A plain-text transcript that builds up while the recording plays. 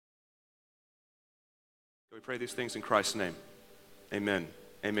We pray these things in Christ's name. Amen.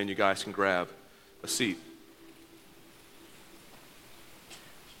 Amen. You guys can grab a seat.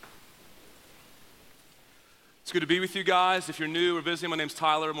 It's good to be with you guys. If you're new or visiting, my name's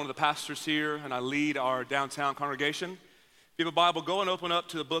Tyler. I'm one of the pastors here, and I lead our downtown congregation. If you have a Bible, go and open up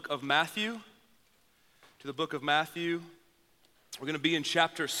to the book of Matthew. To the book of Matthew. We're going to be in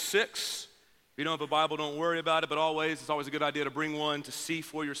chapter 6. If you don't have a Bible, don't worry about it, but it's always a good idea to bring one to see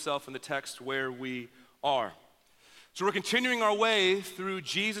for yourself in the text where we are. So we're continuing our way through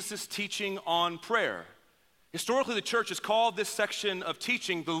Jesus' teaching on prayer. Historically, the church has called this section of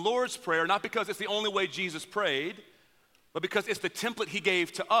teaching the Lord's Prayer, not because it's the only way Jesus prayed, but because it's the template he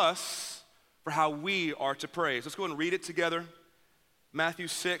gave to us for how we are to pray. So let's go and read it together. Matthew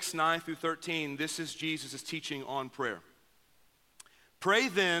 6, 9 through 13, this is Jesus' teaching on prayer. Pray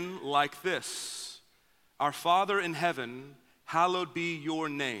then like this: Our Father in heaven, hallowed be your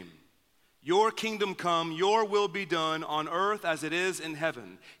name. Your kingdom come, your will be done on earth as it is in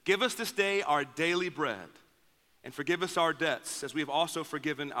heaven. Give us this day our daily bread, and forgive us our debts as we have also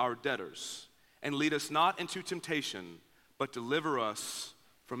forgiven our debtors. And lead us not into temptation, but deliver us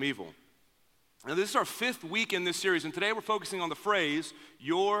from evil. Now this is our 5th week in this series, and today we're focusing on the phrase,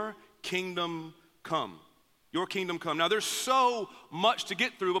 your kingdom come. Your kingdom come. Now there's so much to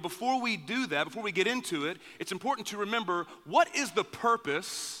get through, but before we do that, before we get into it, it's important to remember, what is the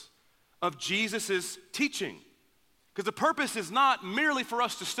purpose of Jesus' teaching? Because the purpose is not merely for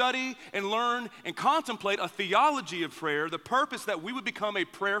us to study and learn and contemplate a theology of prayer. The purpose that we would become a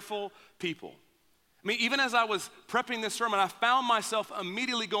prayerful people. I mean, even as I was prepping this sermon, I found myself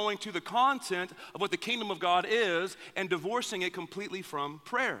immediately going to the content of what the kingdom of God is and divorcing it completely from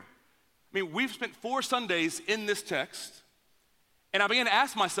prayer. I mean, we've spent 4 Sundays in this text, and I began to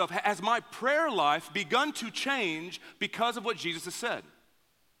ask myself, has my prayer life begun to change because of what Jesus has said?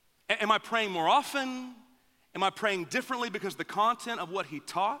 Am I praying more often? Am I praying differently because of the content of what he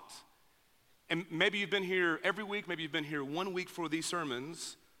taught? And maybe you've been here every week, maybe you've been here 1 week for these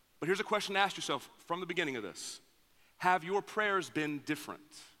sermons, but here's a question to ask yourself from the beginning of this. Have your prayers been different?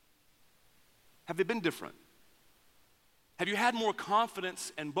 Have they been different? Have you had more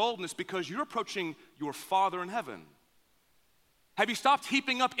confidence and boldness because you're approaching your Father in heaven? Have you stopped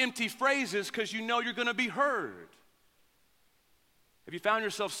heaping up empty phrases because you know you're going to be heard? Have you found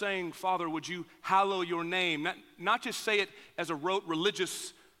yourself saying, Father, would you hallow your name? Not just say it as a rote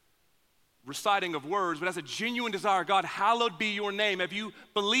religious reciting of words, but as a genuine desire. God, hallowed be your name. Have you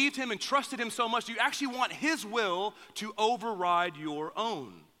believed him and trusted him so much, do you actually want his will to override your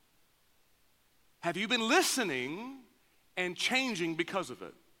own? Have you been listening and changing because of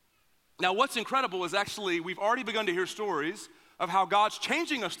it? Now, what's incredible is actually we've already begun to hear stories of how God's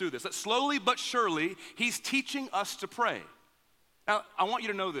changing us through this, that slowly but surely he's teaching us to pray. Now, I want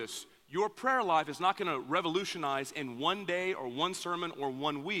you to know this. Your prayer life is not going to revolutionize in 1 day or 1 sermon or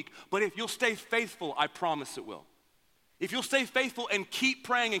 1 week, but if you'll stay faithful, I promise it will. If you'll stay faithful and keep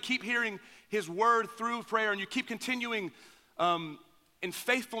praying and keep hearing his word through prayer, and you keep continuing in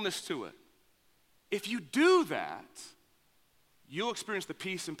faithfulness to it, if you do that, you'll experience the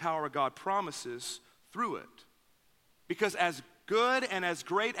peace and power God promises through it. Because as good and as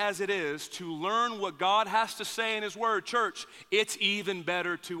great as it is to learn what God has to say in his word, church, it's even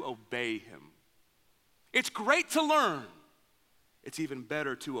better to obey him. It's great to learn. It's even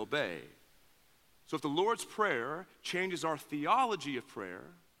better to obey. So if the Lord's Prayer changes our theology of prayer,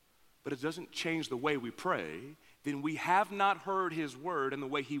 but it doesn't change the way we pray, then we have not heard his word in the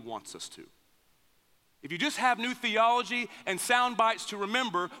way he wants us to. If you just have new theology and sound bites to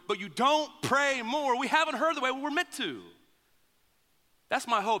remember, but you don't pray more, we haven't heard the way we're meant to. That's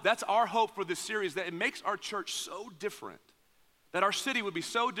my hope. That's our hope for this series, that it makes our church so different, that our city would be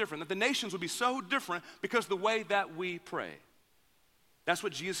so different, that the nations would be so different because of the way that we pray. That's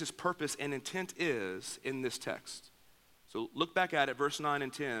what Jesus' purpose and intent is in this text. So look back at it, verse 9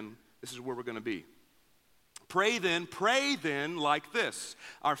 and 10. This is where we're going to be. Pray then like this: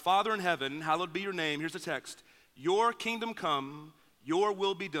 Our Father in heaven, hallowed be your name. Here's the text. Your kingdom come, your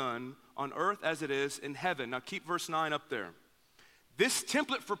will be done on earth as it is in heaven. Now keep verse 9 up there. This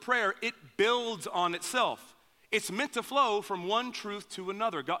template for prayer, it builds on itself. It's meant to flow from one truth to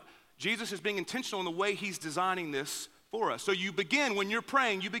another. Jesus is being intentional in the way he's designing this for us. So you begin, when you're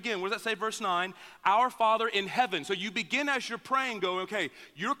praying, what does that say, verse 9? Our Father in heaven. So you begin as you're praying going, okay,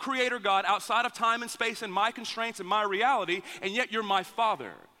 you're creator God outside of time and space and my constraints and my reality, and yet you're my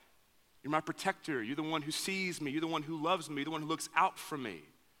Father. You're my protector. You're the one who sees me. You're the one who loves me. You're the one who looks out for me.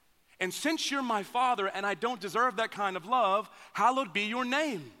 And since you're my Father and I don't deserve that kind of love, hallowed be your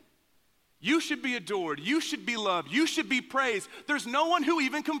name. You should be adored. You should be loved. You should be praised. There's no one who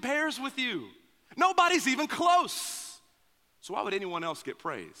even compares with you. Nobody's even close. So why would anyone else get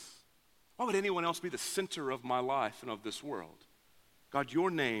praise? Why would anyone else be the center of my life and of this world? God,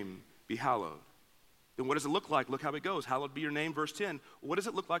 your name be hallowed. Then what does it look like? Look how it goes. Hallowed be your name, verse 10. What does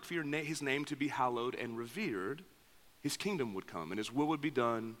it look like for his name to be hallowed and revered? His kingdom would come and his will would be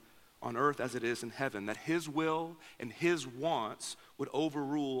done on earth as it is in heaven, that his will and his wants would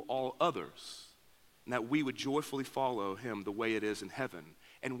overrule all others, and that we would joyfully follow him the way it is in heaven.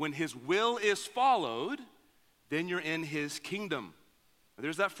 And when his will is followed, then you're in his kingdom.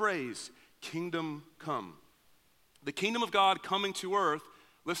 There's that phrase, kingdom come. The kingdom of God coming to earth,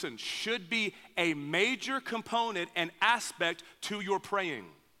 listen, should be a major component and aspect to your praying.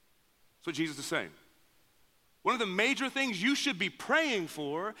 That's what Jesus is saying. One of the major things you should be praying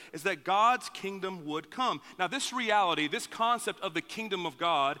for is that God's kingdom would come. Now, this reality, this concept of the kingdom of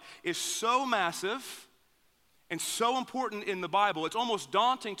God is so massive and so important in the Bible, it's almost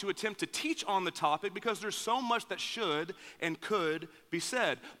daunting to attempt to teach on the topic because there's so much that should and could be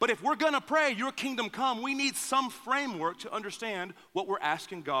said. But if we're gonna pray, your kingdom come, we need some framework to understand what we're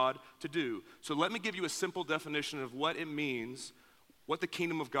asking God to do. So let me give you a simple definition of what it means, what the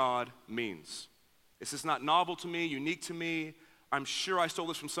kingdom of God means. This is not novel to me, unique to me. I'm sure I stole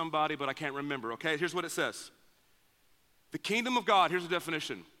this from somebody, but I can't remember, okay? Here's what it says. The kingdom of God, here's the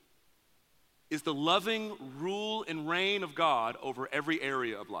definition, is the loving rule and reign of God over every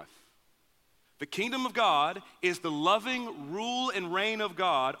area of life. The kingdom of God is the loving rule and reign of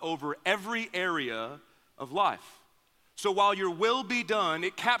God over every area of life. So while your will be done,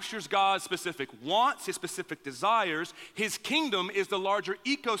 it captures God's specific wants, his specific desires. His kingdom is the larger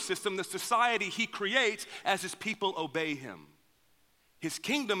ecosystem, the society he creates as his people obey him. His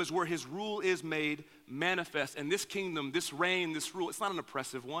kingdom is where his rule is made manifest. And this kingdom, this reign, this rule, it's not an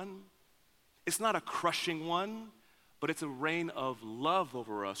oppressive one. It's not a crushing one, but it's a reign of love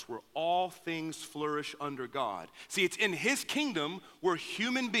over us where all things flourish under God. See, it's in his kingdom where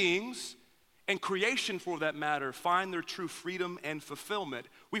human beings and creation, for that matter, find their true freedom and fulfillment.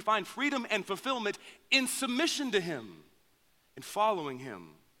 We find freedom and fulfillment in submission to him and following him.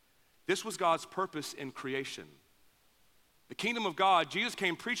 This was God's purpose in creation. The kingdom of God, Jesus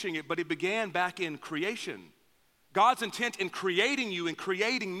came preaching it, but it began back in creation. God's intent in creating you and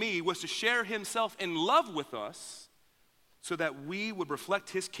creating me was to share himself in love with us so that we would reflect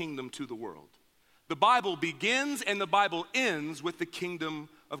his kingdom to the world. The Bible begins and the Bible ends with the kingdom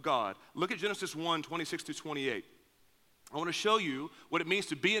of God. Look at Genesis 1, 26 through 28. I want to show you what it means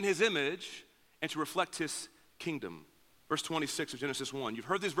to be in his image and to reflect his kingdom. Verse 26 of Genesis 1. You've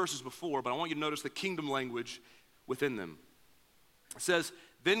heard these verses before, but I want you to notice the kingdom language within them. It says,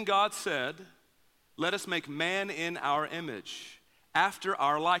 "Then God said, let us make man in our image, after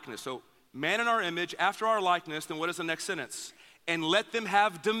our likeness." So man in our image, after our likeness, then what is the next sentence? "And let them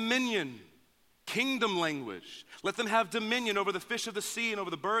have dominion." Kingdom language. "Let them have dominion over the fish of the sea and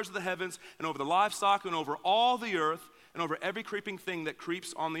over the birds of the heavens and over the livestock and over all the earth and over every creeping thing that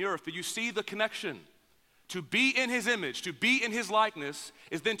creeps on the earth." Do you see the connection? To be in his image, to be in his likeness,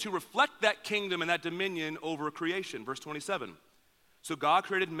 is then to reflect that kingdom and that dominion over creation. Verse 27. "So God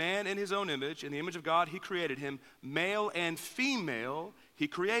created man in his own image. In the image of God he created him. Male and female he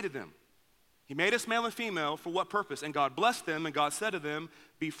created them." He made us male and female for what purpose? "And God blessed them, and God said to them,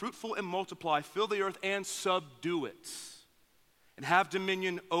 be fruitful and multiply, fill the earth and subdue it, and have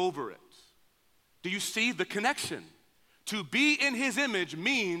dominion over it." Do you see the connection? To be in his image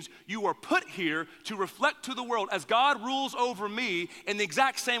means you are put here to reflect to the world as God rules over me in the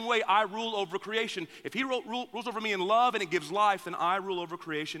exact same way I rule over creation. If he rules over me in love and it gives life, then I rule over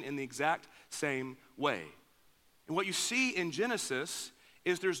creation in the exact same way. And what you see in Genesis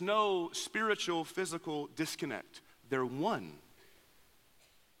is there's no spiritual, physical disconnect. They're one.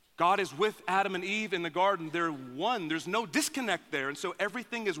 God is with Adam and Eve in the garden. They're one. There's no disconnect there. And so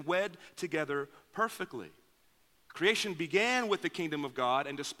everything is wed together perfectly. Creation began with the kingdom of God,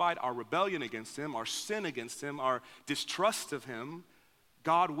 and despite our rebellion against him, our sin against him, our distrust of him,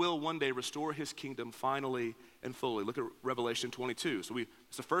 God will one day restore his kingdom finally and fully. Look at Revelation 22. So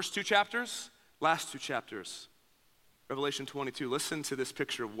it's the first two chapters, last two chapters. Revelation 22, listen to this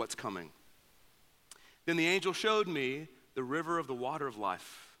picture of what's coming. "Then the angel showed me the river of the water of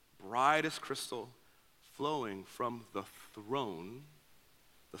life, bright as crystal, flowing from the throne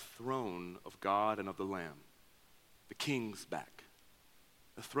of God and of the Lamb." The king's back.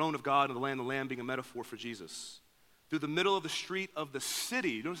 The throne of God and the Lamb being a metaphor for Jesus. "Through the middle of the street of the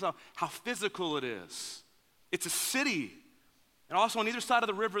city." Notice how physical it is. It's a city. "And also on either side of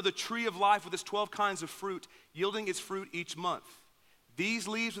the river, the tree of life with its 12 kinds of fruit, yielding its fruit each month. These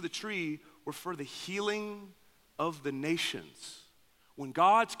leaves of the tree were for the healing of the nations." When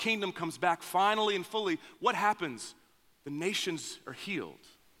God's kingdom comes back finally and fully, what happens? The nations are healed.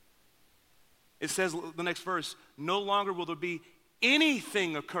 It says, the next verse, no longer will there be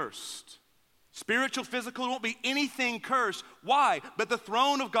anything accursed. Spiritual, physical, there won't be anything cursed. Why? But the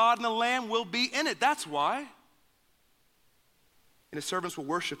throne of God and the Lamb will be in it. That's why. And his servants will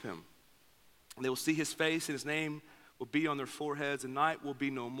worship him. And they will see his face, and his name will be on their foreheads, and night will be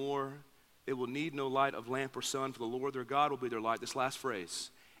no more. They will need no light of lamp or sun, for the Lord their God will be their light. This last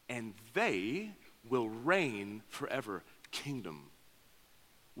phrase, and they will reign forever. Kingdom.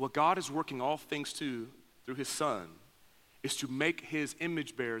 What God is working all things to through his Son is to make his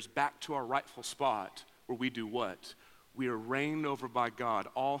image bearers back to our rightful spot where we do what? We are reigned over by God.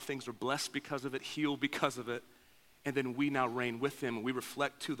 All things are blessed because of it, healed because of it, and then we now reign with him and we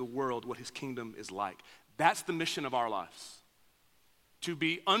reflect to the world what his kingdom is like. That's the mission of our lives. To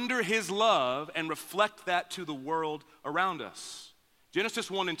be under his love and reflect that to the world around us. Genesis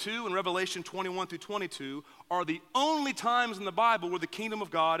 1 and 2 and Revelation 21 through 22 are the only times in the Bible where the kingdom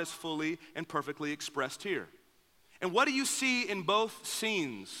of God is fully and perfectly expressed here. And what do you see in both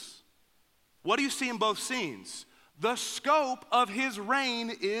scenes? What do you see in both scenes? The scope of his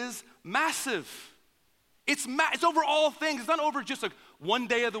reign is massive. It's over all things. It's not over just like one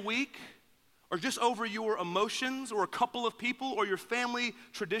day of the week, or just over your emotions, or a couple of people, or your family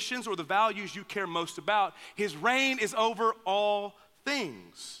traditions, or the values you care most about. His reign is over all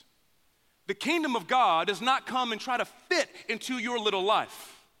things. The kingdom of God does not come and try to fit into your little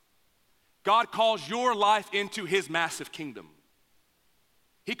life. God calls your life into his massive kingdom.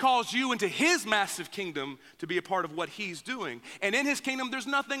 He calls you into his massive kingdom to be a part of what he's doing. And in his kingdom, there's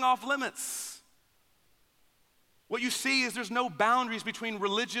nothing off limits. What you see is there's no boundaries between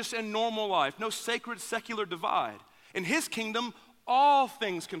religious and normal life, no sacred secular divide. In his kingdom, all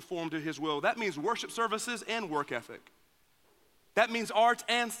things conform to his will. That means worship services and work ethic. That means art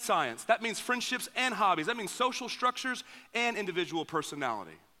and science. That means friendships and hobbies. That means social structures and individual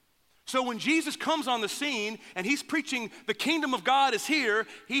personality. So when Jesus comes on the scene and he's preaching the kingdom of God is here,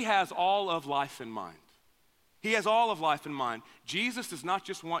 he has all of life in mind. He has all of life in mind. Jesus does not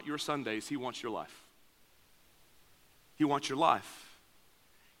just want your Sundays, he wants your life. He wants your life.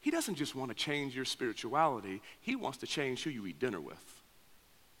 He doesn't just want to change your spirituality, he wants to change who you eat dinner with.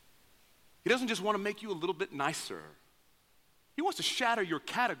 He doesn't just want to make you a little bit nicer. He wants to shatter your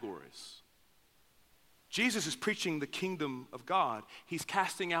categories. Jesus is preaching the kingdom of God. He's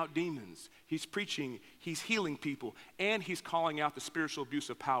casting out demons. He's preaching, he's healing people, and he's calling out the spiritual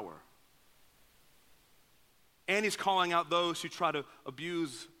abuse of power. And he's calling out those who try to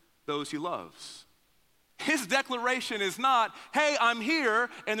abuse those he loves. His declaration is not, hey, I'm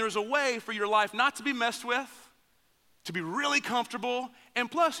here, and there's a way for your life not to be messed with, to be really comfortable, and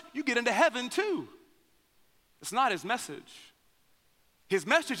plus, you get into heaven too. It's not his message. His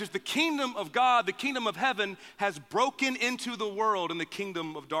message is the kingdom of God, the kingdom of heaven, has broken into the world in the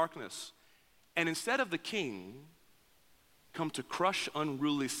kingdom of darkness. And instead of the king come to crush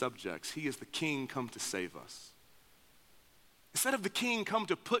unruly subjects, he is the king come to save us. Instead of the king come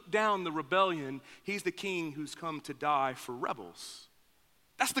to put down the rebellion, he's the king who's come to die for rebels.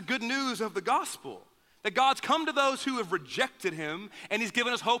 That's the good news of the gospel. That God's come to those who have rejected him, and he's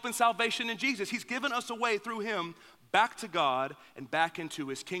given us hope and salvation in Jesus. He's given us a way through him back to God and back into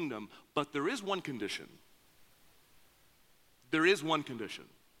his kingdom. But there is one condition. There is one condition.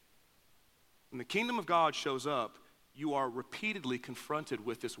 When the kingdom of God shows up, you are repeatedly confronted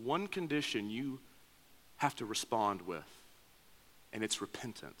with this one condition you have to respond with. And it's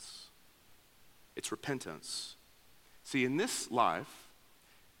repentance. It's repentance. See, in this life,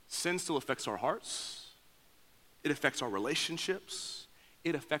 sin still affects our hearts. It affects our relationships.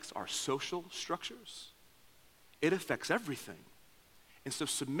 It affects our social structures. It affects everything. And so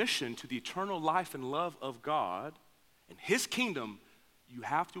submission to the eternal life and love of God and his kingdom, you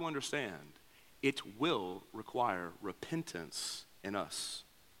have to understand, it will require repentance in us.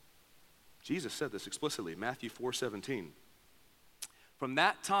 Jesus said this explicitly, Matthew 4:17. From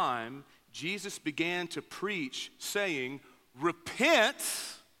that time, Jesus began to preach, saying, repent,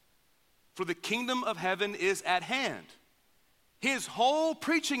 for the kingdom of heaven is at hand. His whole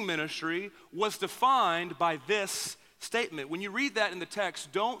preaching ministry was defined by this statement. When you read that in the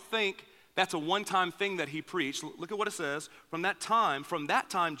text, don't think that's a one-time thing that he preached. Look at what it says. From that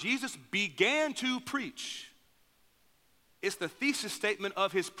time, Jesus began to preach. It's the thesis statement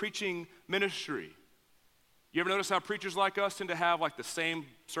of his preaching ministry. You ever notice how preachers like us tend to have like the same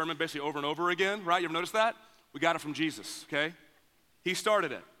sermon basically over and over again, right? You ever notice that? We got it from Jesus, okay? He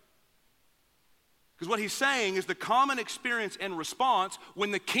started it. Because what he's saying is the common experience and response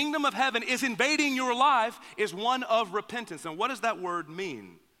when the kingdom of heaven is invading your life is one of repentance. And what does that word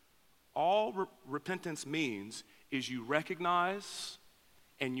mean? All repentance means is you recognize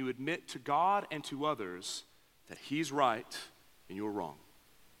and you admit to God and to others that he's right and you're wrong.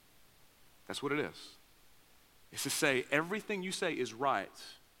 That's what it is. It's to say everything you say is right,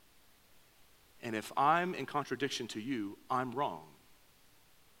 and if I'm in contradiction to you, I'm wrong.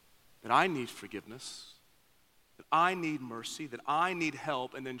 That I need forgiveness, that I need mercy, that I need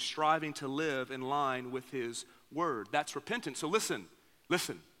help, and then striving to live in line with his word. That's repentance. So listen.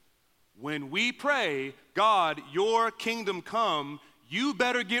 When we pray, God, your kingdom come, you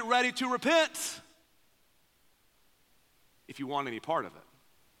better get ready to repent if you want any part of it.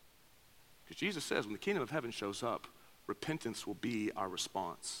 Because Jesus says when the kingdom of heaven shows up, repentance will be our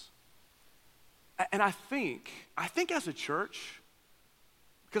response. And I think as a church,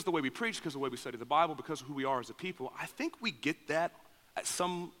 because of the way we preach, because of the way we study the Bible, because of who we are as a people, I think we get that in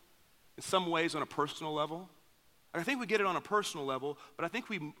some ways on a personal level. I think we get it on a personal level, but I think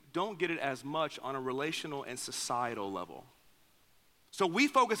we don't get it as much on a relational and societal level. So we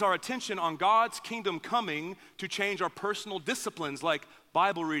focus our attention on God's kingdom coming to change our personal disciplines like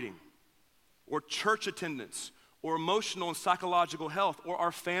Bible reading or church attendance or emotional and psychological health or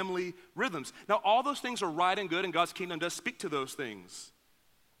our family rhythms. Now, all those things are right and good, and God's kingdom does speak to those things.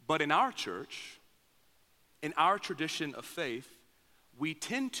 But in our church, in our tradition of faith, we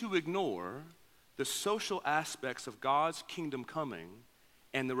tend to ignore the social aspects of God's kingdom coming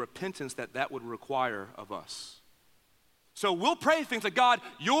and the repentance that would require of us. So we'll pray things like, God,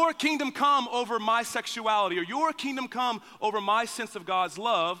 your kingdom come over my sexuality, or your kingdom come over my sense of God's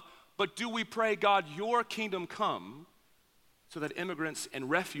love, but do we pray, God, your kingdom come so that immigrants and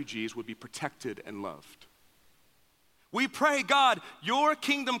refugees would be protected and loved? We pray, God, your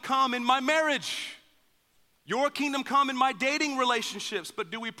kingdom come in my marriage. Your kingdom come in my dating relationships, but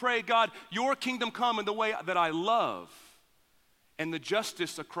do we pray, God, your kingdom come in the way that I love and the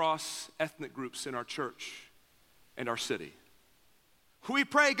justice across ethnic groups in our church and our city? We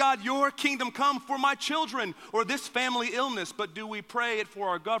pray, God, your kingdom come for my children or this family illness, but do we pray it for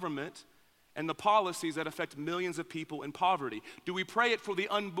our government and the policies that affect millions of people in poverty? Do we pray it for the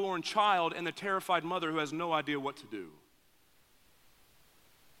unborn child and the terrified mother who has no idea what to do?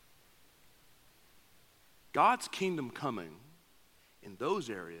 God's kingdom coming in those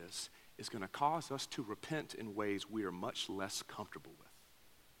areas is going to cause us to repent in ways we are much less comfortable with.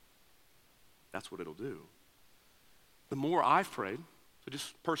 That's what it'll do. The more I've prayed, so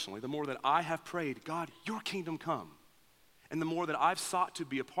just personally, the more that I have prayed, God, your kingdom come, and the more that I've sought to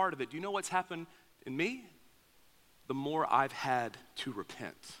be a part of it, do you know what's happened in me? The more I've had to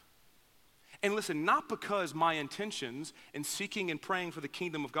repent. And listen, not because my intentions in seeking and praying for the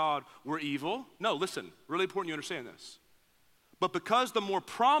kingdom of God were evil. No, listen, really important you understand this. But because the more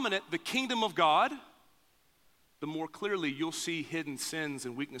prominent the kingdom of God, the more clearly you'll see hidden sins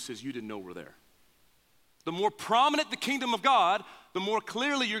and weaknesses you didn't know were there. The more prominent the kingdom of God, the more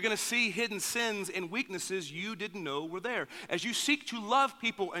clearly you're going to see hidden sins and weaknesses you didn't know were there. As you seek to love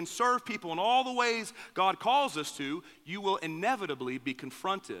people and serve people in all the ways God calls us to, you will inevitably be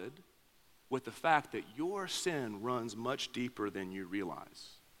confronted with the fact that your sin runs much deeper than you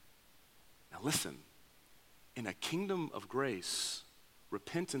realize. Now listen, in a kingdom of grace,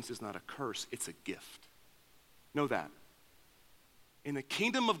 repentance is not a curse, it's a gift. Know that. In the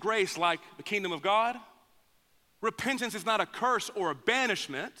kingdom of grace, like the kingdom of God, repentance is not a curse or a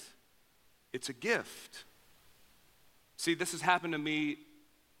banishment, it's a gift. See, this has happened to me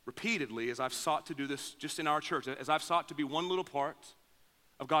repeatedly as I've sought to do this just in our church, as I've sought to be one little part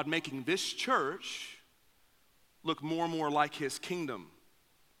of God making this church look more and more like his kingdom.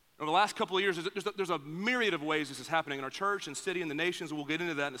 Over the last couple of years, there's a myriad of ways this is happening in our church and city and the nations, and we'll get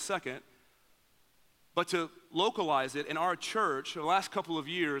into that in a second. But to localize it, in our church, over the last couple of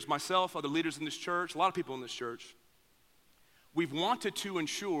years, myself, other leaders in this church, a lot of people in this church, we've wanted to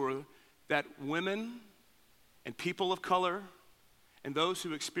ensure that women and people of color and those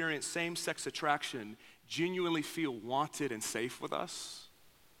who experience same-sex attraction genuinely feel wanted and safe with us,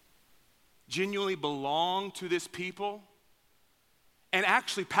 genuinely belong to this people, and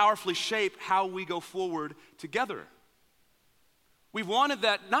actually powerfully shape how we go forward together. We've wanted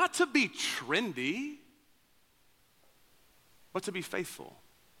that not to be trendy, but to be faithful.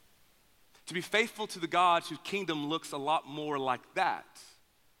 To be faithful to the God whose kingdom looks a lot more like that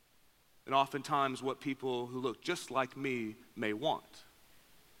than oftentimes what people who look just like me may want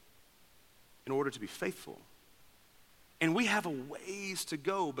in order to be faithful. And we have a ways to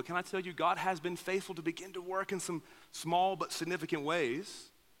go, but can I tell you, God has been faithful to begin to work in some small but significant ways.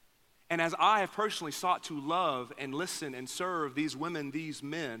 And as I have personally sought to love and listen and serve these women, these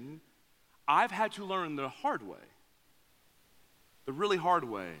men, I've had to learn the hard way, the really hard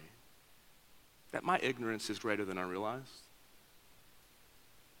way, that my ignorance is greater than I realized,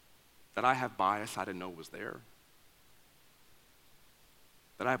 that I have bias I didn't know was there,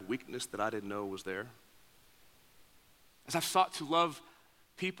 that I have weakness that I didn't know was there. As I've sought to love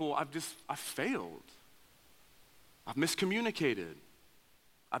people, I've failed. I've miscommunicated.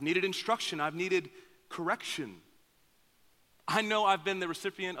 I've needed instruction. I've needed correction. I know I've been the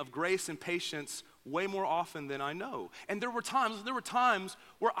recipient of grace and patience way more often than I know. And there were times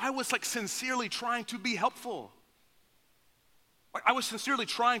where I was like sincerely trying to be helpful. Like I was sincerely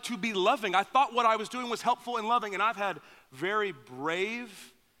trying to be loving. I thought what I was doing was helpful and loving, and I've had very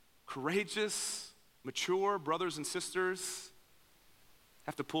brave, courageous, mature brothers and sisters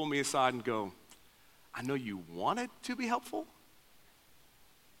have to pull me aside and go, I know you wanted to be helpful,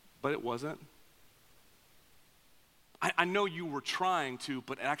 but it wasn't. I know you were trying to,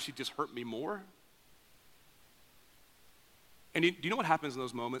 but it actually just hurt me more. And do you know what happens in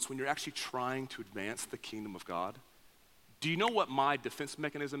those moments when you're actually trying to advance the kingdom of God? Do you know what my defense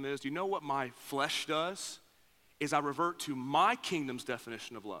mechanism is? Do you know what my flesh does? Is I revert to my kingdom's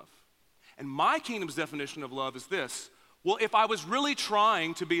definition of love. And my kingdom's definition of love is this: well, if I was really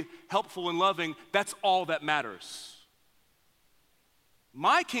trying to be helpful and loving, that's all that matters.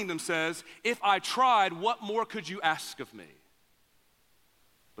 My kingdom says, if I tried, what more could you ask of me?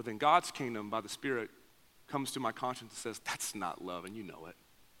 But then God's kingdom, by the Spirit, comes to my conscience and says, that's not love, and you know it.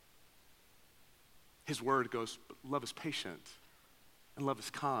 His word goes, but love is patient, and love is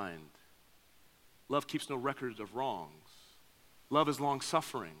kind. Love keeps no record of wrongs. Love is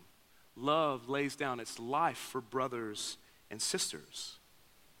long-suffering. Love lays down its life for brothers and sisters.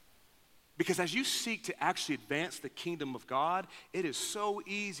 Because as you seek to actually advance the kingdom of God, it is so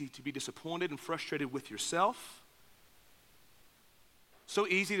easy to be disappointed and frustrated with yourself. So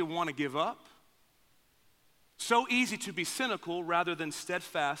easy to want to give up. So easy to be cynical rather than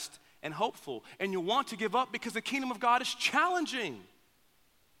steadfast and hopeful. And you want to give up because the kingdom of God is challenging.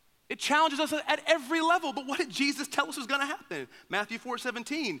 It challenges us at every level. But what did Jesus tell us was going to happen? Matthew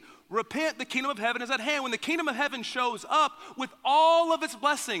 4:17, repent, the kingdom of heaven is at hand. When the kingdom of heaven shows up with all of its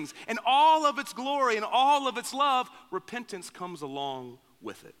blessings and all of its glory and all of its love, repentance comes along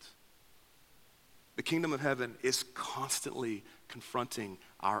with it. The kingdom of heaven is constantly confronting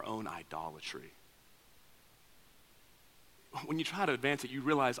our own idolatry. When you try to advance it, you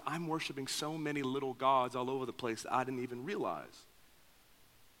realize I'm worshiping so many little gods all over the place that I didn't even realize.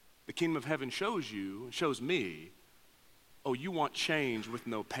 The kingdom of heaven shows me, oh, you want change with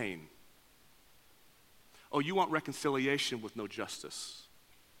no pain. Oh, you want reconciliation with no justice.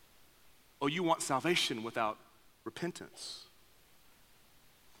 Oh, you want salvation without repentance.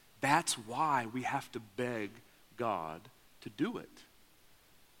 That's why we have to beg God to do it.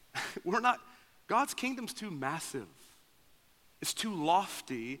 God's kingdom's too massive. It's too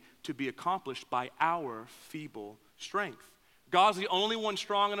lofty to be accomplished by our feeble strength. God's the only one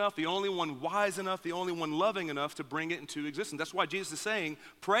strong enough, the only one wise enough, the only one loving enough to bring it into existence. That's why Jesus is saying,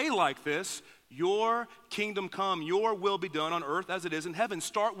 pray like this: your kingdom come, your will be done on earth as it is in heaven.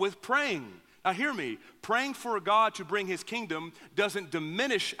 Start with praying. Now hear me, praying for God to bring his kingdom doesn't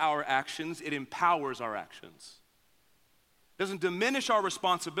diminish our actions, it empowers our actions. Doesn't diminish our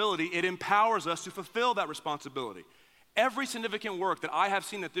responsibility, it empowers us to fulfill that responsibility. Every significant work that I have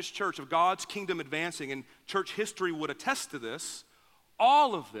seen at this church of God's kingdom advancing, and church history would attest to this,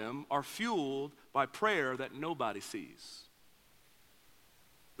 all of them are fueled by prayer that nobody sees.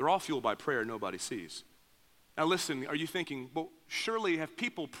 They're all fueled by prayer nobody sees. Now listen, are you thinking, well, surely have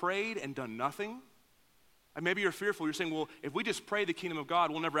people prayed and done nothing? And maybe you're fearful, you're saying, well, if we just pray the kingdom of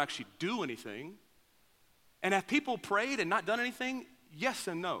God, we'll never actually do anything. And have people prayed and not done anything? Yes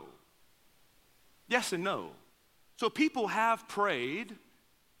and no. Yes and no. So people have prayed,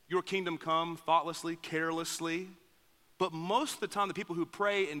 your kingdom come, thoughtlessly, carelessly, but most of the time the people who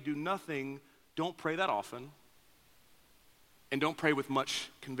pray and do nothing don't pray that often and don't pray with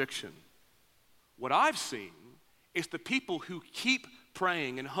much conviction. What I've seen is the people who keep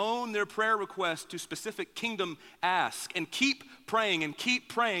praying and hone their prayer requests to specific kingdom ask and keep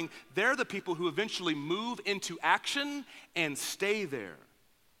praying, they're the people who eventually move into action and stay there.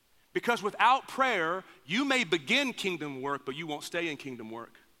 Because without prayer, you may begin kingdom work, but you won't stay in kingdom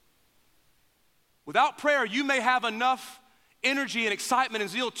work. Without prayer, you may have enough energy and excitement and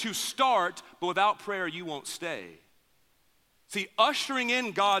zeal to start, but without prayer, you won't stay. See, ushering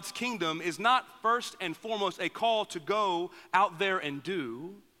in God's kingdom is not first and foremost a call to go out there and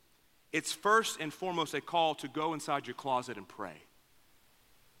do. It's first and foremost a call to go inside your closet and pray.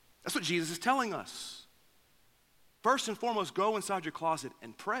 That's what Jesus is telling us. First and foremost, go inside your closet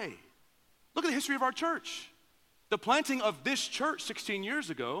and pray. Look at the history of our church. The planting of this church 16 years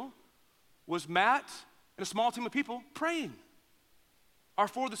ago was Matt and a small team of people praying. Our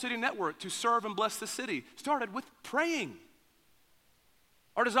For the City network to serve and bless the city started with praying.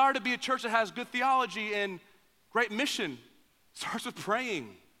 Our desire to be a church that has good theology and great mission starts with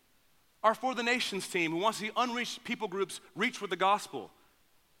praying. Our For the Nations team, who wants to see unreached people groups reach with the gospel,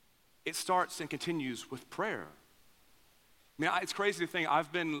 it starts and continues with prayer. I mean, it's crazy to think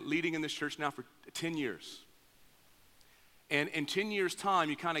I've been leading in this church now for 10 years. And in 10 years' time,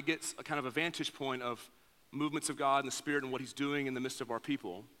 you kind of get a kind of a vantage point of movements of God and the Spirit and what He's doing in the midst of our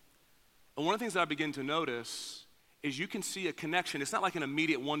people. And one of the things that I begin to notice is you can see a connection. It's not like an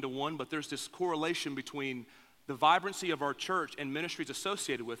immediate one-to-one, but there's this correlation between the vibrancy of our church and ministries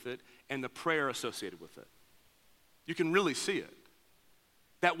associated with it and the prayer associated with it. You can really see it.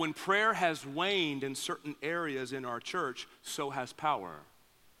 That when prayer has waned in certain areas in our church, so has power,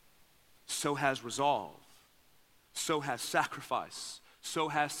 so has resolve, so has sacrifice, so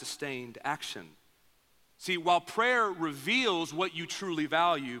has sustained action. See, while prayer reveals what you truly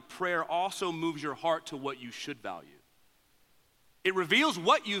value, prayer also moves your heart to what you should value. It reveals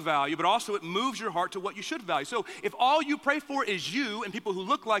what you value, but also it moves your heart to what you should value. So if all you pray for is you and people who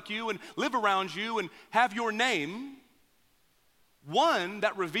look like you and live around you and have your name, one,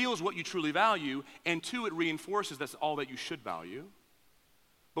 that reveals what you truly value, and two, it reinforces that's all that you should value.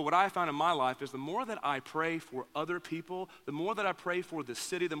 But what I found in my life is the more that I pray for other people, the more that I pray for the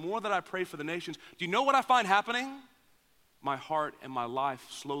city, the more that I pray for the nations, do you know what I find happening? My heart and my life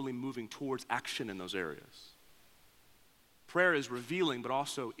slowly moving towards action in those areas. Prayer is revealing, but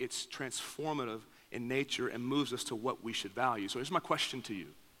also it's transformative in nature and moves us to what we should value. So here's my question to you.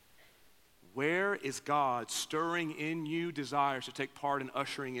 Where is God stirring in you desires to take part in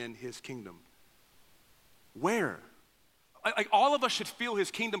ushering in His kingdom? Where? Like all of us should feel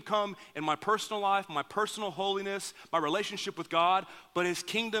His kingdom come in my personal life, my personal holiness, my relationship with God, but His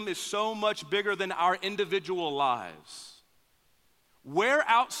kingdom is so much bigger than our individual lives. Where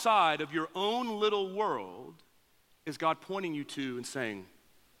outside of your own little world is God pointing you to and saying,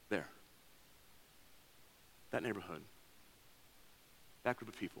 there, that neighborhood, that group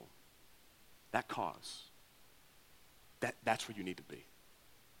of people, that cause, that's where you need to be.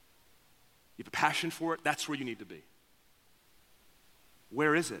 You have a passion for it, that's where you need to be.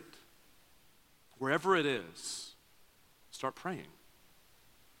 Where is it? Wherever it is, start praying.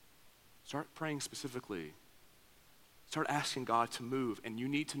 Start praying specifically. Start asking God to move, and you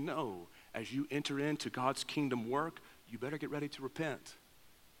need to know as you enter into God's kingdom work, you better get ready to repent.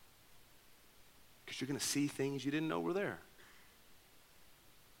 Because you're going to see things you didn't know were there.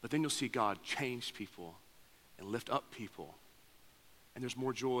 But then you'll see God change people and lift up people. And there's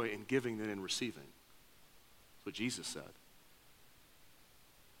more joy in giving than in receiving. That's what Jesus said.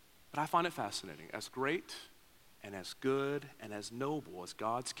 But I find it fascinating. As great and as good and as noble as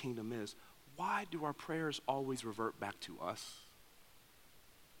God's kingdom is, why do our prayers always revert back to us?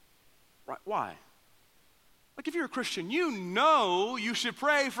 Right? Why? Like if you're a Christian, you know you should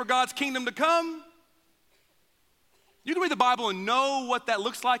pray for God's kingdom to come. You can read the Bible and know what that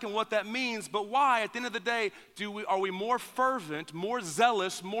looks like and what that means, but why, at the end of the day, are we more fervent, more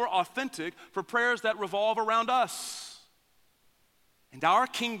zealous, more authentic for prayers that revolve around us and our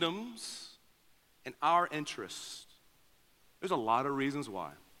kingdoms and our interests? There's a lot of reasons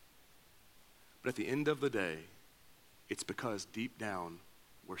why. But at the end of the day, it's because deep down,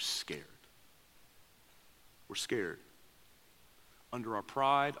 we're scared. We're scared. Under our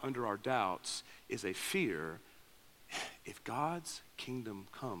pride, under our doubts, is a fear. If God's kingdom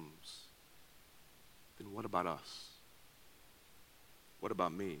comes, then what about us? What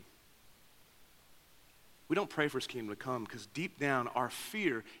about me? We don't pray for His kingdom to come because deep down our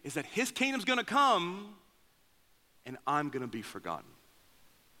fear is that His kingdom's gonna come and I'm gonna be forgotten.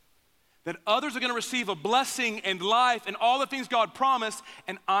 That others are gonna receive a blessing and life and all the things God promised,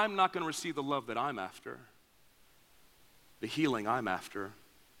 and I'm not gonna receive the love that I'm after, the healing I'm after,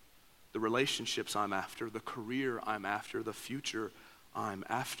 the relationships I'm after, the career I'm after, the future I'm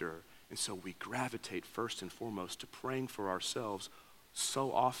after. And so we gravitate first and foremost to praying for ourselves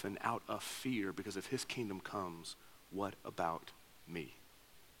so often out of fear, because if His kingdom comes, what about me?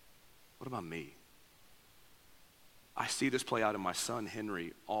 What about me? I see this play out in my son,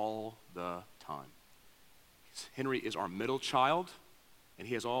 Henry, all the time. Henry is our middle child, and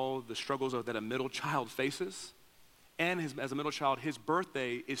he has all the struggles that a middle child faces. And as a middle child, his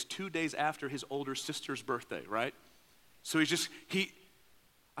birthday is 2 days after his older sister's birthday, right? So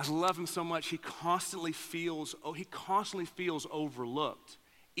I love him so much, he constantly feels overlooked,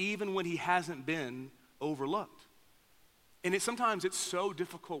 even when he hasn't been overlooked. And sometimes it's so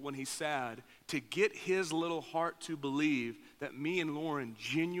difficult when he's sad to get his little heart to believe that me and Lauren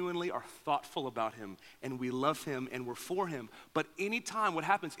genuinely are thoughtful about him and we love him and we're for him. But anytime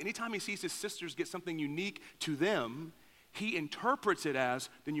he sees his sisters get something unique to them, he interprets it as,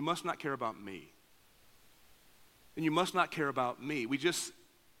 then you must not care about me. Then you must not care about me. We just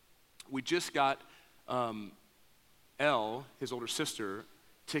got Elle, his older sister,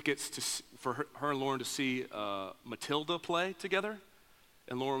 tickets for her and Lauren to see Matilda play together.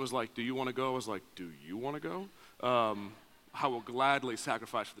 And Lauren was like, do you want to go? I was like, do you want to go? I will gladly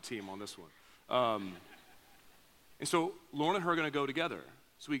sacrifice for the team on this one. And so Lauren and her are going to go together.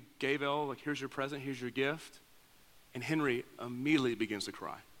 So we gave Elle, like, here's your present, here's your gift. And Henry immediately begins to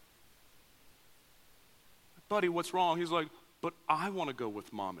cry. Buddy, what's wrong? He's like, but I want to go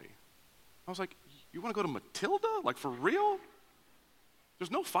with mommy. I was like, you want to go to Matilda? Like, for real? There's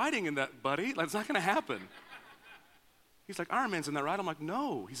no fighting in that, buddy. Like, it's not going to happen. He's like, Iron Man's in that, right? I'm like,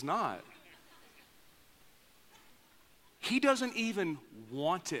 no, he's not. He doesn't even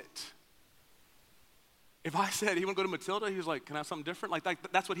want it. If I said he want to go to Matilda, he was like, can I have something different?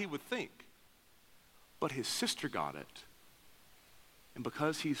 Like, that's what he would think. But his sister got it. And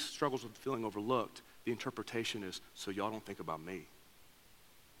because he struggles with feeling overlooked, the interpretation is, so y'all don't think about me.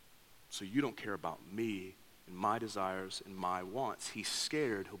 So you don't care about me and my desires and my wants. He's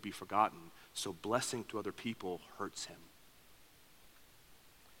scared he'll be forgotten, so blessing to other people hurts him.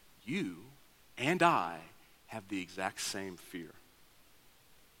 You and I have the exact same fear.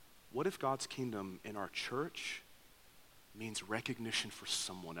 What if God's kingdom in our church means recognition for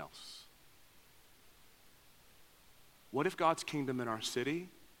someone else? What if God's kingdom in our city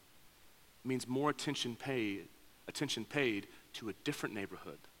means more attention paid to a different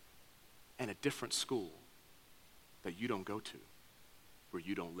neighborhood and a different school that you don't go to, where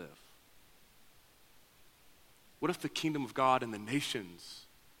you don't live? What if the kingdom of God in the nations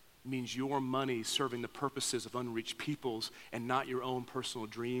means your money serving the purposes of unreached peoples and not your own personal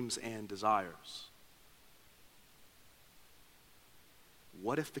dreams and desires?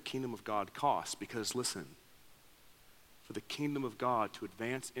 What if the kingdom of God costs? Because listen, for the kingdom of God to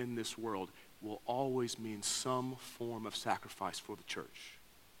advance in this world will always mean some form of sacrifice for the church.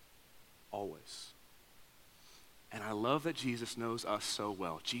 Always. And I love that Jesus knows us so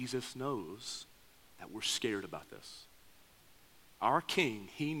well. Jesus knows that we're scared about this. Our King,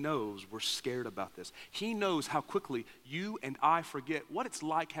 he knows we're scared about this. He knows how quickly you and I forget what it's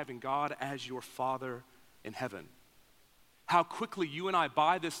like having God as your Father in heaven. How quickly you and I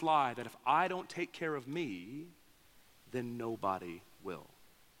buy this lie that if I don't take care of me, then nobody will.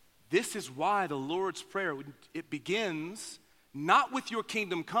 This is why the Lord's Prayer, it begins not with your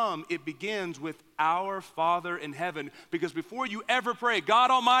kingdom come, it begins with our Father in heaven. Because before you ever pray,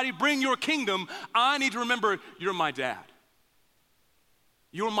 God Almighty, bring your kingdom, I need to remember you're my dad.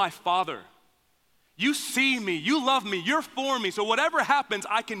 You're my father. You see me, you love me, you're for me. So whatever happens,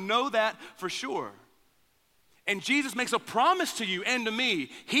 I can know that for sure. And Jesus makes a promise to you and to me.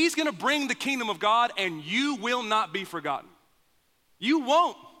 He's gonna bring the kingdom of God and you will not be forgotten. You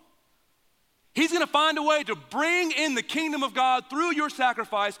won't. He's gonna find a way to bring in the kingdom of God through your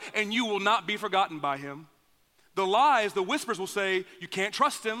sacrifice and you will not be forgotten by him. The lies, the whispers will say, you can't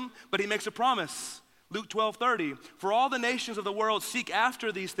trust him, but he makes a promise. Luke 12:30, for all the nations of the world seek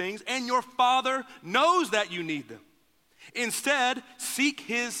after these things and your Father knows that you need them. Instead, seek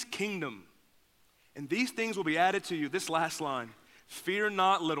his kingdom. And these things will be added to you. This last line, fear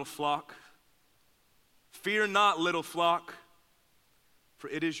not, little flock. Fear not, little flock, for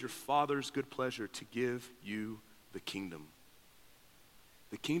it is your Father's good pleasure to give you the kingdom.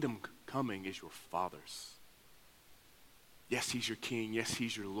 The kingdom coming is your Father's. Yes, he's your king. Yes,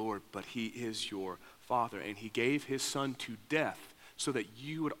 he's your Lord, but he is your Father. And he gave his son to death so that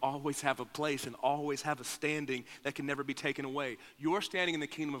you would always have a place and always have a standing that can never be taken away. You're standing in the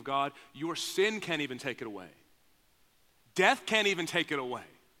kingdom of God. Your sin can't even take it away. Death can't even take it away.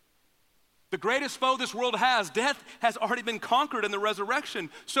 The greatest foe this world has, death, has already been conquered in the resurrection.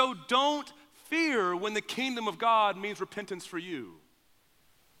 So don't fear when the kingdom of God means repentance for you.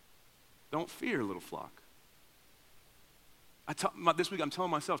 Don't fear, little flock. This week I'm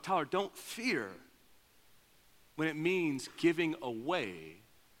telling myself, Tyler, don't fear when it means giving away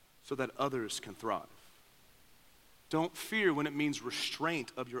so that others can thrive. Don't fear when it means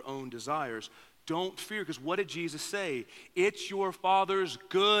restraint of your own desires. Don't fear, because what did Jesus say? It's your Father's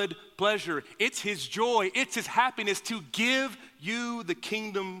good pleasure. It's his joy. It's his happiness to give you the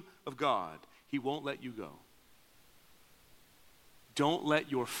kingdom of God. He won't let you go. Don't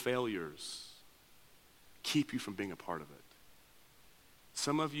let your failures keep you from being a part of it.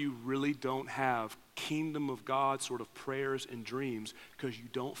 Some of you really don't have kingdom of God sort of prayers and dreams because you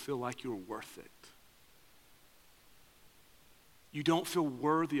don't feel like you're worth it. You don't feel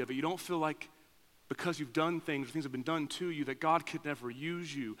worthy of it. You don't feel like because you've done things or things have been done to you that God could never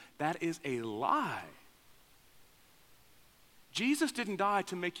use you. That is a lie. Jesus didn't die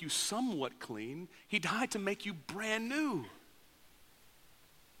to make you somewhat clean. He died to make you brand new.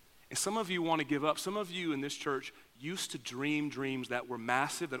 And some of you want to give up. Some of you in this church used to dream dreams that were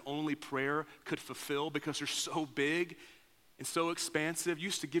massive, that only prayer could fulfill because they're so big and so expansive. You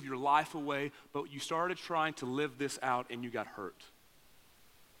used to give your life away, but you started trying to live this out and you got hurt.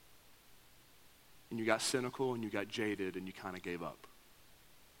 And you got cynical and you got jaded and you kind of gave up.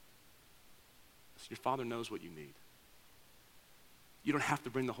 So your Father knows what you need. You don't have to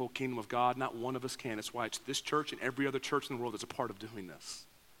bring the whole kingdom of God. Not one of us can. That's why it's this church and every other church in the world that's a part of doing this.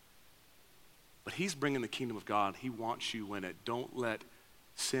 But he's bringing the kingdom of God. He wants you in it. Don't let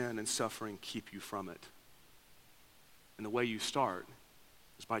sin and suffering keep you from it. And the way you start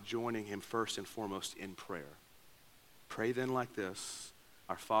is by joining him first and foremost in prayer. Pray then like this: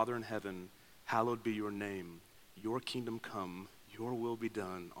 Our Father in heaven, hallowed be your name. Your kingdom come, your will be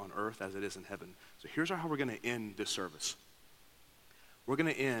done on earth as it is in heaven. So here's how we're going to end this service. We're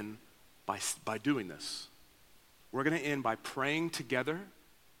going to end by doing this. We're going to end by praying together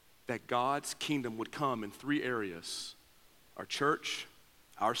that God's kingdom would come in three areas: our church,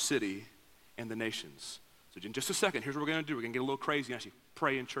 our city, and the nations. So in just a second, here's what we're going to do. We're going to get a little crazy and actually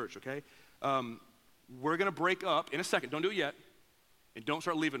pray in church, okay? We're going to break up in a second. Don't do it yet. And don't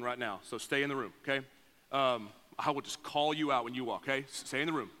start leaving right now. So stay in the room, okay? I will just call you out when you walk, okay? Stay in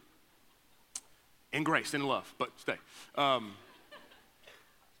the room. In grace, in love, but stay.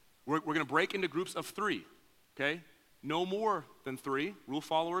 We're going to break into groups of 3, okay? No more than 3. Rule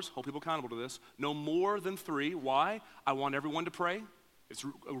followers, hold people accountable to this. No more than 3. Why? I want everyone to pray. It's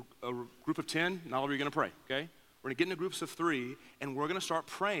a group of 10. Not all of you are going to pray, okay? We're going to get into groups of 3, and we're going to start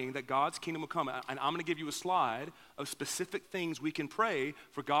praying that God's kingdom will come. And I'm going to give you a slide of specific things we can pray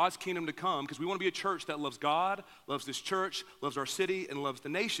for God's kingdom to come, because we want to be a church that loves God, loves this church, loves our city, and loves the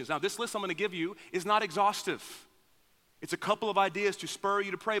nations. Now, this list I'm going to give you is not exhaustive. It's a couple of ideas to spur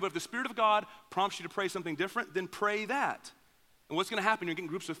you to pray, but if the Spirit of God prompts you to pray something different, then pray that. And what's going to happen, you're getting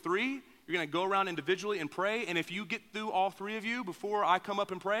groups of 3, you're going to go around individually and pray, and if you get through all 3 of you before I come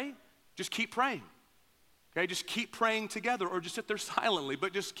up and pray, just keep praying. Okay, just keep praying together, or just sit there silently,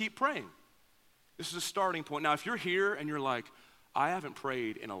 but just keep praying. This is a starting point. Now, if you're here and you're like, I haven't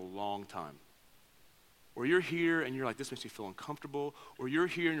prayed in a long time, or you're here and you're like, this makes me feel uncomfortable, or you're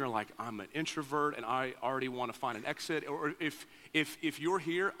here and you're like, I'm an introvert and I already want to find an exit, or if you're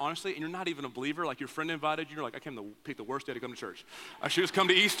here, honestly, and you're not even a believer, like your friend invited you, you're like, I came to pick the worst day to come to church. I should just come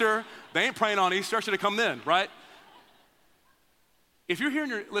to Easter. They ain't praying on Easter. I should have come then, right? If you're here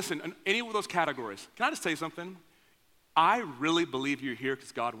and you're, listen, in any of those categories, can I just tell you something? I really believe you're here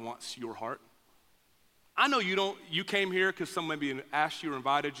because God wants your heart. I know you came here because someone maybe asked you or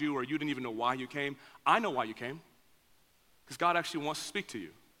invited you, or you didn't even know why you came. I know why you came, because God actually wants to speak to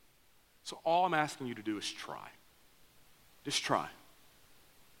you. So all I'm asking you to do is try. Just try.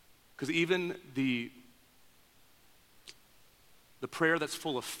 Because even the prayer that's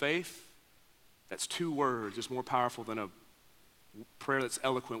full of faith, that's 2 words, is more powerful than a prayer that's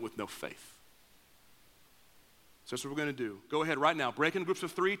eloquent with no faith. So that's what we're going to do. Go ahead right now. Break into groups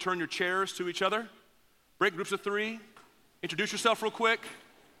of 3. Turn your chairs to each other. Break groups of 3. Introduce yourself real quick.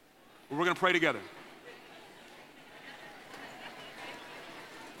 We're going to pray together.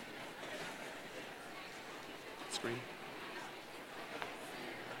 Screen.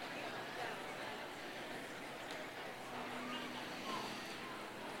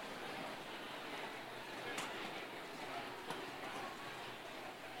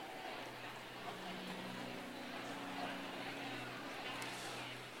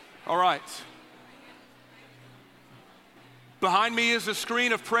 All right. Behind me is a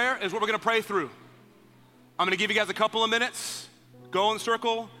screen of prayer, is what we're going to pray through. I'm going to give you guys a couple of minutes. Go in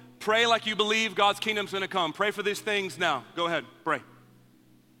circle. Pray like you believe God's kingdom's going to come. Pray for these things now. Go ahead. Pray.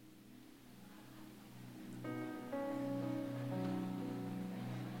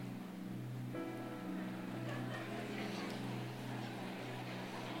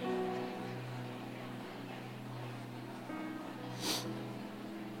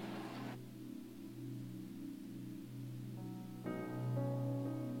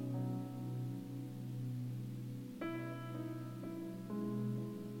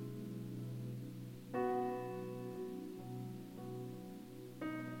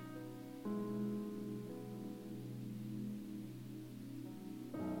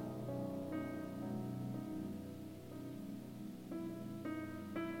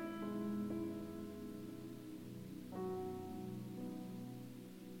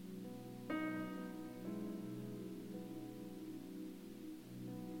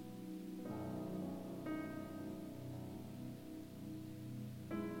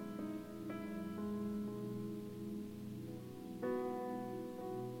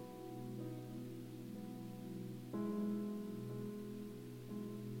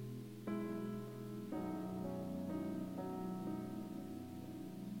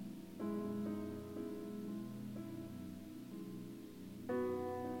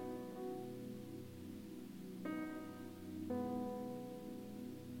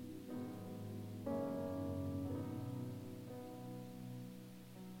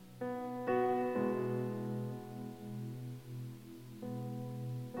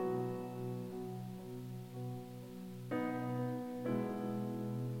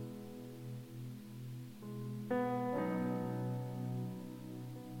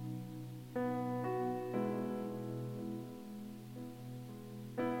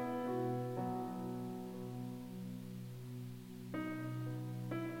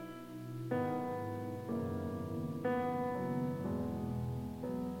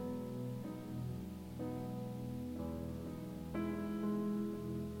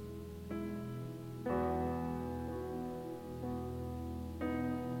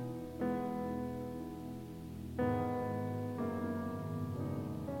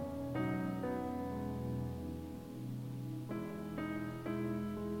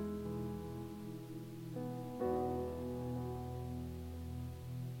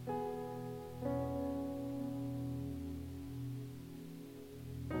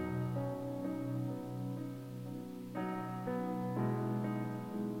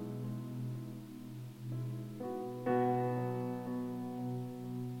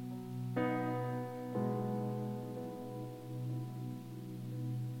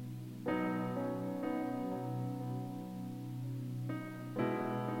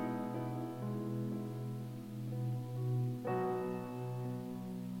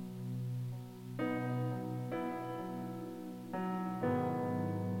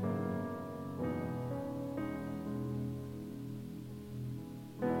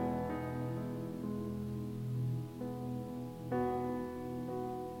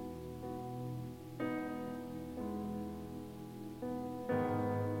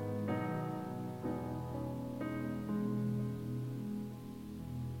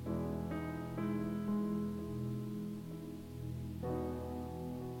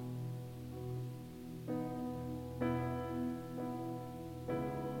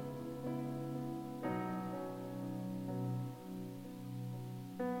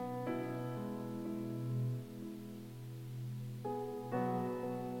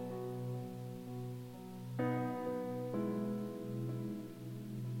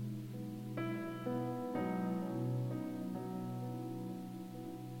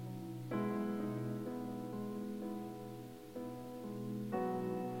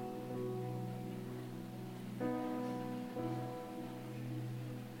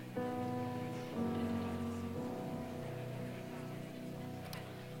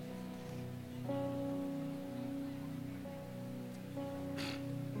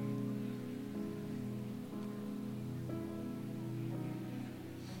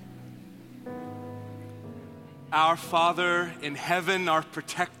 Our Father in heaven, our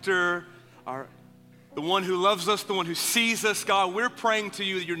protector, the one who loves us, the one who sees us, God, we're praying to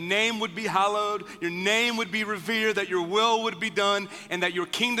you that your name would be hallowed, your name would be revered, that your will would be done, and that your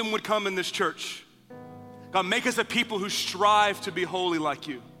kingdom would come in this church. God, make us a people who strive to be holy like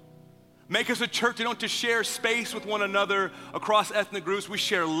you. Make us a church that don't just share space with one another across ethnic groups. We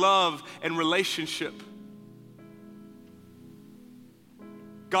share love and relationship.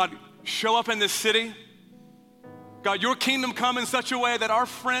 God, show up in this city. God, your kingdom come in such a way that our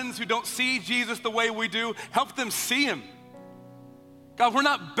friends who don't see Jesus the way we do, help them see him. God, we're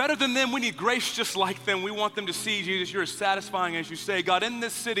not better than them. We need grace just like them. We want them to see Jesus. You're as satisfying as you say. God, in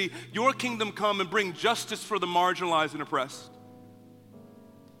this city, your kingdom come and bring justice for the marginalized and oppressed,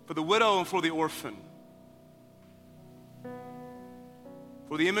 for the widow and for the orphan,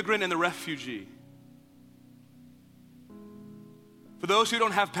 for the immigrant and the refugee, for those who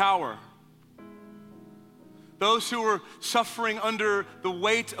don't have power, those who are suffering under the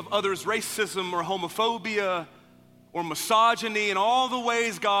weight of others' racism or homophobia or misogyny, and all the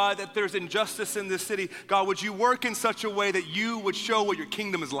ways, God, that there's injustice in this city. God, would you work in such a way that you would show what your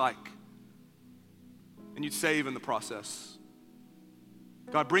kingdom is like, and you'd save in the process.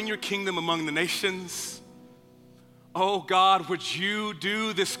 God, bring your kingdom among the nations. Oh God, would you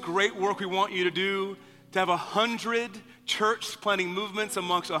do this great work we want you to do, to have 100 church planting movements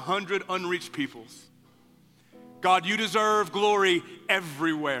amongst 100 unreached peoples. God, you deserve glory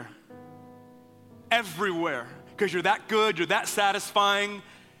everywhere. Everywhere. Because you're that good, you're that satisfying,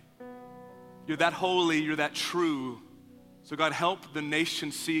 you're that holy, you're that true. So God, help the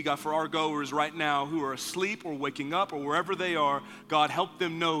nation see, God, for our goers right now who are asleep or waking up or wherever they are, God, help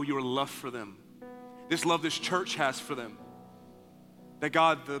them know your love for them. This love this church has for them. That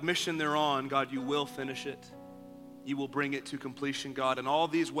God, the mission they're on, God, you will finish it. You will bring it to completion, God. In all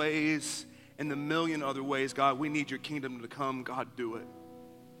these ways, in the million other ways, God, we need your kingdom to come. God, do it.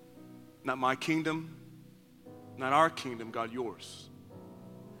 Not my kingdom, not our kingdom, God, yours.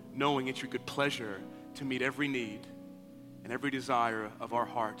 Knowing it's your good pleasure to meet every need and every desire of our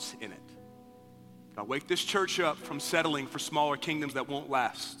hearts in it. God, wake this church up from settling for smaller kingdoms that won't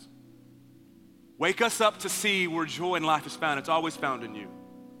last. Wake us up to see where joy and life is found. It's always found in you.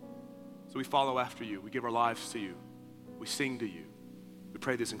 So we follow after you. We give our lives to you. We sing to you. We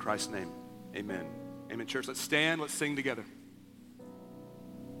pray this in Christ's name. Amen. Amen, church. Let's stand. Let's sing together.